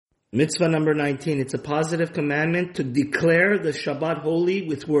Mitzvah number 19. It's a positive commandment to declare the Shabbat holy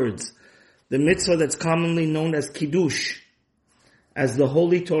with words. The mitzvah that's commonly known as KIDDUSH. As the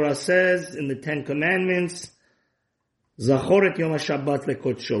Holy Torah says in the Ten Commandments, Zachor et Yom HaShabbat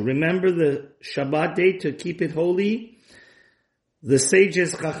lekodsho. Remember the Shabbat day to keep it holy. The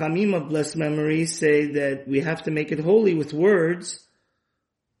sages, Chachamim of blessed memory, say that we have to make it holy with words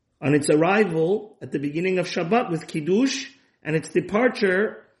on its arrival at the beginning of Shabbat with Kiddush, and its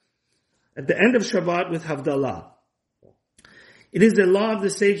departure at the end of Shabbat with Havdalah. It is the law of the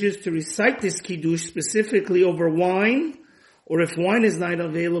sages to recite this Kiddush specifically over wine, or if wine is not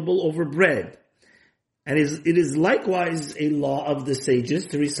available, over bread. And it is likewise a law of the sages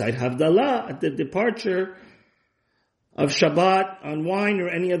to recite Havdalah at the departure of Shabbat on wine or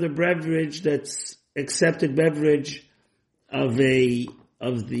any other beverage that's accepted beverage of the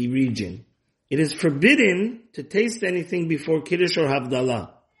region. It is forbidden to taste anything before Kiddush or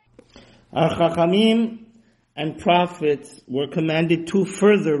Havdalah. Our Chachamim and prophets were commanded two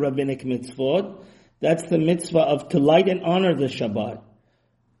further rabbinic mitzvot. That's the mitzvah of to light and honor the Shabbat.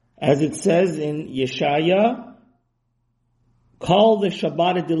 As it says in Yeshaya, call the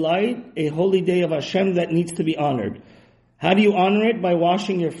Shabbat a delight, a holy day of Hashem that needs to be honored. How do you honor it? By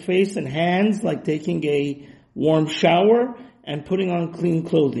washing your face and hands, like taking a warm shower, and putting on clean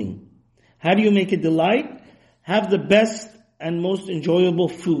clothing. How do you make a delight? Have the best and most enjoyable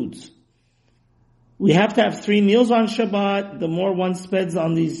foods. We have to have 3 meals on Shabbat. The more one spends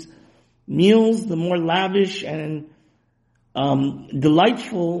on these meals, the more lavish and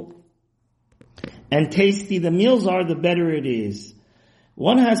delightful and tasty the meals are, the better it is.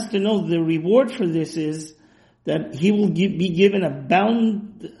 One has to know the reward for this is that he will be given a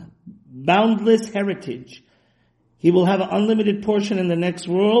boundless heritage. He will have an unlimited portion in the next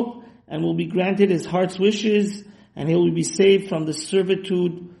world and will be granted his heart's wishes, and he will be saved from the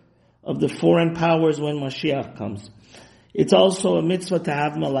servitude of the foreign powers when Mashiach comes. It's also a mitzvah to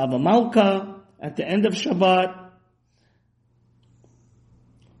have Malava Malka at the end of Shabbat.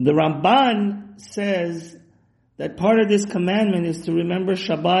 The Ramban says that part of this commandment is to remember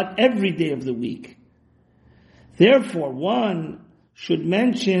Shabbat every day of the week. Therefore, one should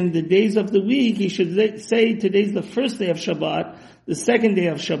mention the days of the week. He should say today's the first day of Shabbat, the second day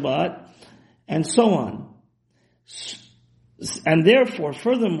of Shabbat, and so on. And therefore,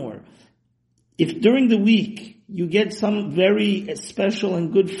 furthermore, if during the week you get some very special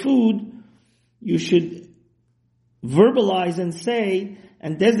and good food, you should verbalize and say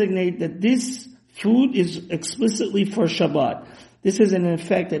and designate that this food is explicitly for Shabbat. This is in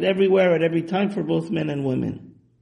effect at everywhere, at every time for both men and women.